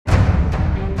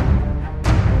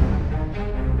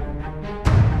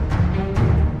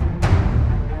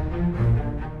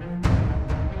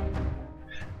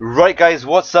Right guys,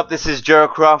 what's up? This is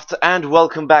Jerocraft and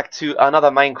welcome back to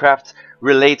another Minecraft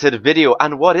related video.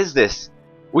 And what is this?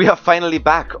 We are finally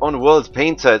back on World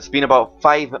Painter. It's been about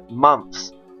 5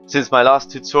 months since my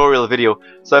last tutorial video,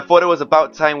 so I thought it was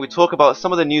about time we talk about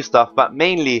some of the new stuff, but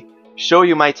mainly show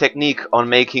you my technique on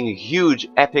making huge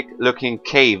epic looking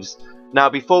caves. Now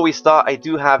before we start, I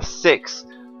do have 6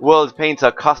 World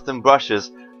Painter custom brushes,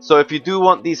 so if you do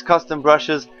want these custom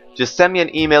brushes, just send me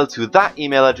an email to that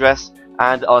email address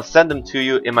and I'll send them to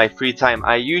you in my free time.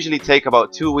 I usually take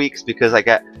about 2 weeks because I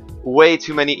get way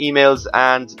too many emails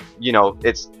and you know,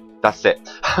 that's it.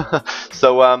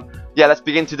 So yeah, let's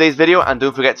begin today's video and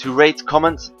don't forget to rate,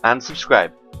 comment and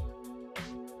subscribe.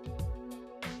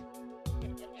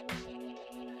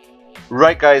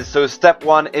 Right guys, so step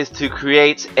 1 is to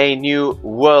create a new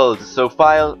world. So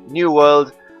file, new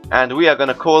world, and we are going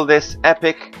to call this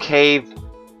Epic Cave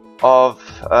of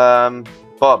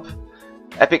Bob.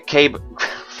 Epic Cave.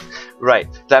 Right,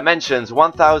 dimensions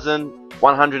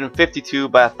 1152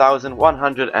 by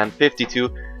 1152.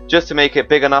 Just to make it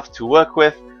big enough to work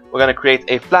with, we're going to create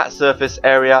a flat surface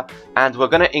area and we're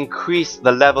going to increase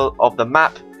the level of the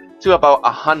map to about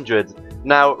 100.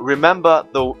 Now remember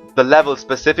the level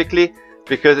specifically,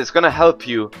 because it's going to help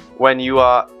you when you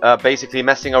are basically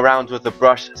messing around with the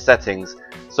brush settings.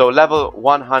 So level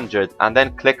 100 and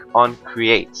then click on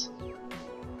create.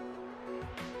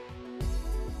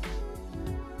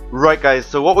 Right guys,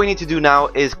 so what we need to do now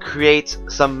is create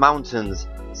some mountains.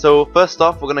 So first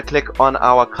off, we're going to click on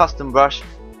our custom brush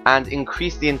and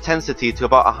increase the intensity to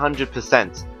about 100%.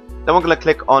 Then we're going to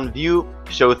click on view,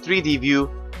 show 3D view,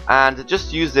 and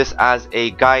just use this as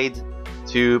a guide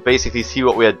to basically see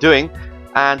what we are doing.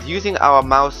 And using our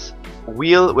mouse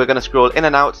wheel, we're going to scroll in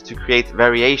and out to create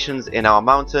variations in our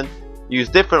mountain. Use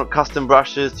different custom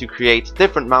brushes to create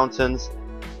different mountains.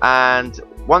 And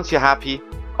once you're happy,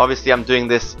 obviously I'm doing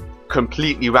this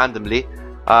completely randomly,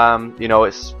 you know,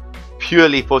 it's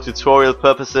purely for tutorial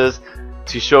purposes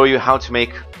to show you how to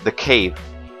make the cave.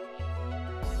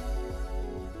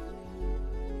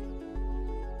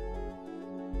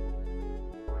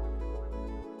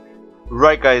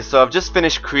 Right guys, so I've just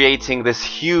finished creating this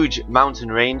huge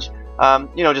mountain range.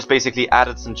 You know, just basically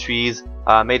added some trees,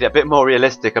 made it a bit more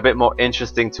realistic, a bit more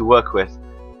interesting to work with.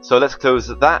 So let's close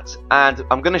that, and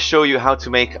I'm going to show you how to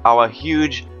make our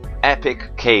huge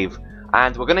epic cave,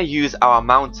 and we're going to use our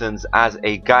mountains as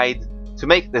a guide to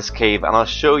make this cave, and I'll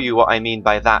show you what I mean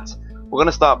by that. We're going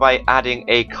to start by adding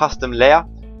a custom layer,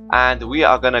 and we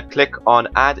are going to click on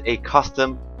add a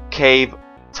custom cave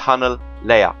tunnel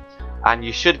layer, and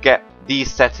you should get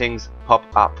these settings pop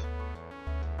up.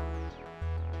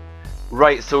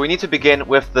 Right, so we need to begin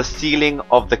with the ceiling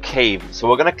of the cave, so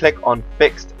we're going to click on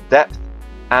fixed depth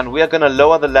and we are going to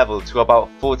lower the level to about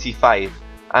 45.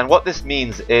 And what this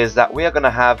means is that we are going to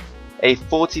have a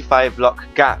 45 block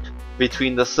gap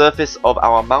between the surface of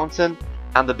our mountain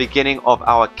and the beginning of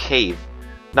our cave.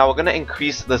 Now we're going to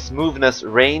increase the smoothness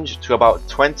range to about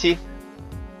 20.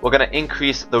 We're going to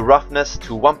increase the roughness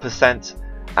to 1%,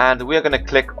 and we are going to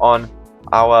click on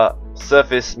our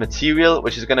surface material,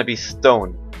 which is going to be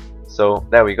stone. So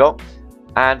there we go.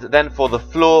 And then for the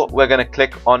floor, we're going to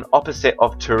click on opposite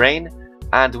of terrain,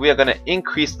 and we are going to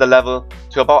increase the level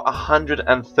to about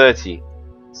 130.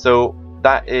 So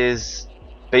that is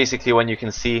basically when you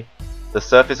can see the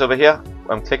surface over here.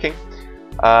 I'm clicking.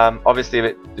 Obviously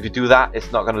if you do that,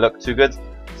 it's not going to look too good.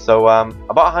 So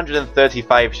about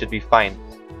 135 should be fine.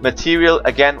 Material,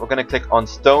 again, we're going to click on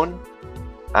stone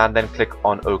and then click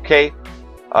on OK.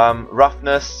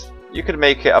 Roughness, you could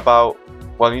make it about,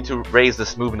 well, you need to raise the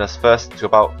smoothness first to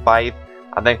about 5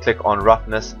 and then click on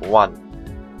roughness 1.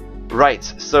 Right,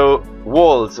 so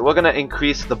walls, we're going to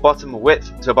increase the bottom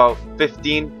width to about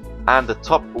 15 and the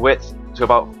top width to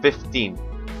about 15.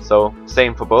 So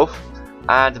same for both.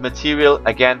 And material,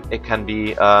 again, it can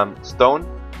be stone.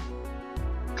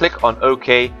 Click on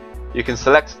OK. You can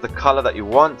select the color that you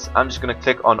want. I'm just going to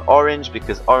click on orange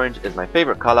because orange is my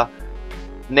favorite color.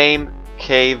 Name,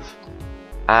 cave,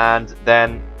 and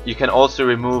then you can also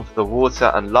remove the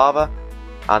water and lava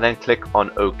and then click on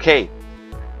OK.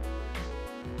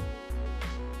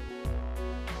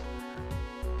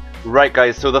 Right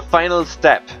guys, so the final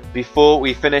step before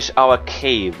we finish our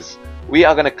caves, we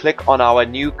are going to click on our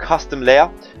new custom layer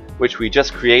which we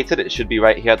just created. It should be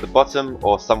right here at the bottom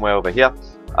or somewhere over here.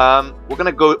 We're going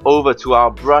to go over to our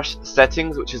brush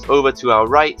settings, which is over to our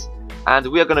right, and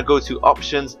we are going to go to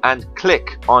options and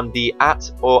click on the at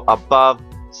or above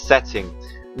setting.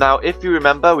 Now if you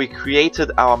remember, we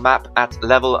created our map at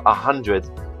level 100,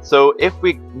 so if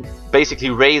we basically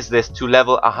raise this to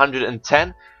level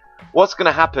 110, what's going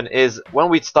to happen is when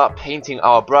we start painting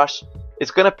our brush,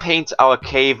 it's going to paint our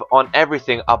cave on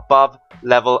everything above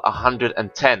level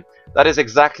 110. That is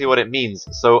exactly what it means.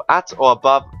 So at or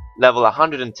above level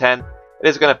 110, it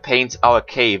is going to paint our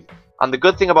cave. And the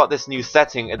good thing about this new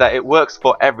setting is that it works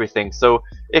for everything. So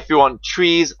if you want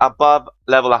trees above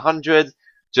level 100,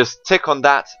 just tick on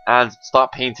that and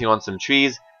start painting on some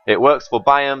trees. It works for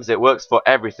biomes, it works for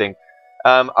everything.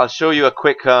 I'll show you a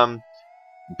quick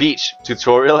beach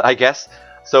tutorial, I guess.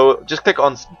 So just click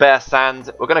on bare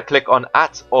sand. We're going to click on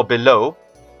at or below.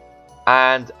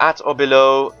 And at or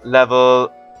below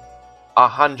level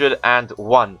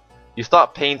 101. You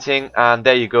start painting and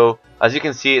there you go. As you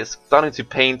can see, it's starting to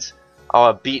paint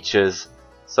our beaches.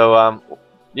 So,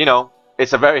 you know,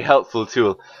 it's a very helpful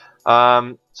tool.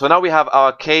 So now we have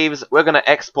our caves. We're going to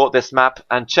export this map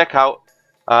and check out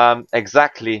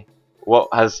exactly what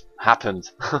has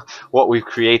happened, what we've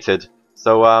created.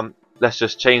 So let's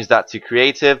just change that to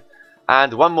creative.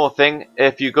 And one more thing,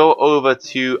 if you go over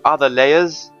to other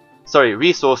layers, sorry,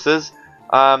 resources,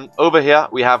 over here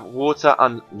we have water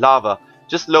and lava.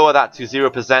 Just lower that to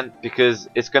 0% because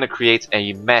it's going to create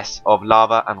a mess of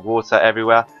lava and water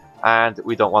everywhere, and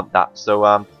we don't want that.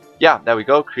 So yeah, there we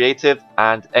go, creative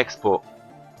and export.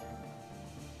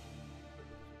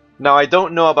 Now I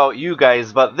don't know about you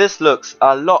guys, but this looks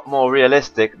a lot more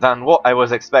realistic than what I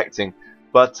was expecting.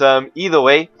 But either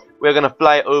way, we're going to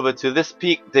fly over to this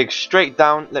peak, dig straight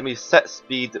down. Let me set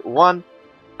speed 1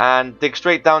 and dig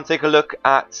straight down, take a look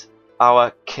at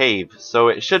our cave. So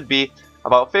it should be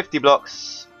about 50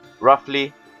 blocks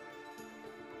roughly,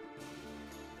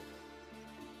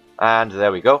 and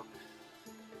there we go.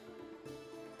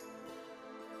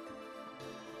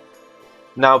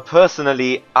 Now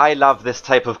personally, I love this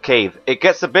type of cave. It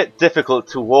gets a bit difficult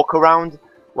to walk around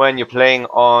when you're playing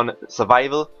on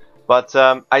survival, but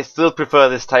I still prefer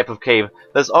this type of cave.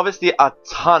 There's obviously a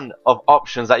ton of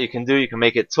options that you can do. You can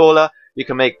make it taller, you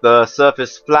can make the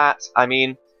surface flat. I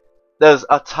mean, there's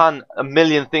a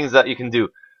million things that you can do.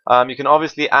 You can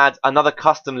obviously add another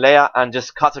custom layer and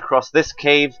just cut across this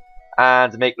cave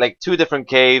and make like 2 different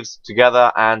caves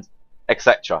together and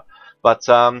etc. But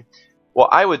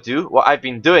what I would do, what I've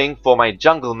been doing for my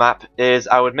jungle map, is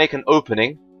I would make an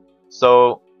opening,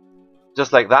 so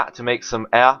just like that, to make some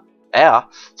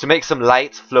to make some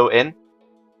light flow in,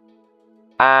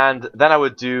 and then I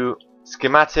would do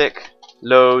schematic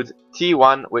load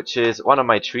T1, which is one of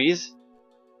my trees.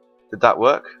 Did that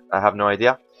work? I have no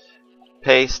idea.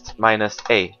 Paste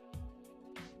 -A.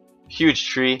 Huge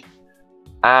tree.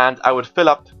 And I would fill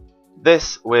up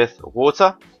this with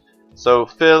water. So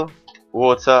fill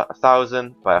water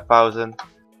 1000 by 1000.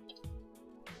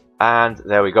 And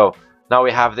there we go. Now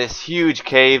we have this huge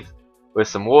cave with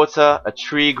some water, a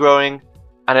tree growing,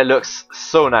 and it looks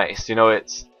so nice. You know,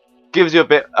 it gives you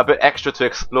a bit extra to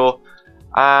explore.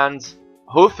 And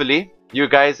hopefully you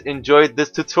guys enjoyed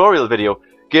this tutorial video.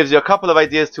 Gives you a couple of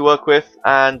ideas to work with,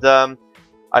 and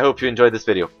I hope you enjoyed this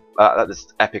video.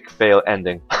 This epic fail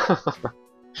ending.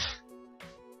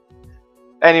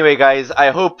 Anyway guys,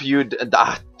 I hope you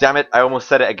damn it, I almost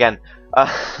said it again.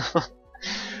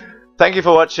 Thank you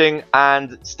for watching,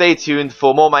 and stay tuned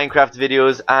for more Minecraft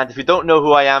videos. And if you don't know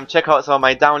who I am, check out some of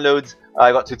my downloads.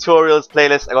 I got tutorials,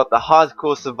 playlists, I got the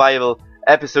Hardcore Survival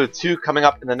episode 2 coming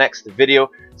up in the next video,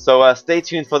 so stay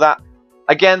tuned for that.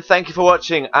 Again, thank you for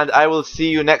watching, and I will see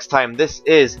you next time. This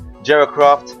is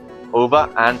Jerocraft, over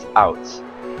and out.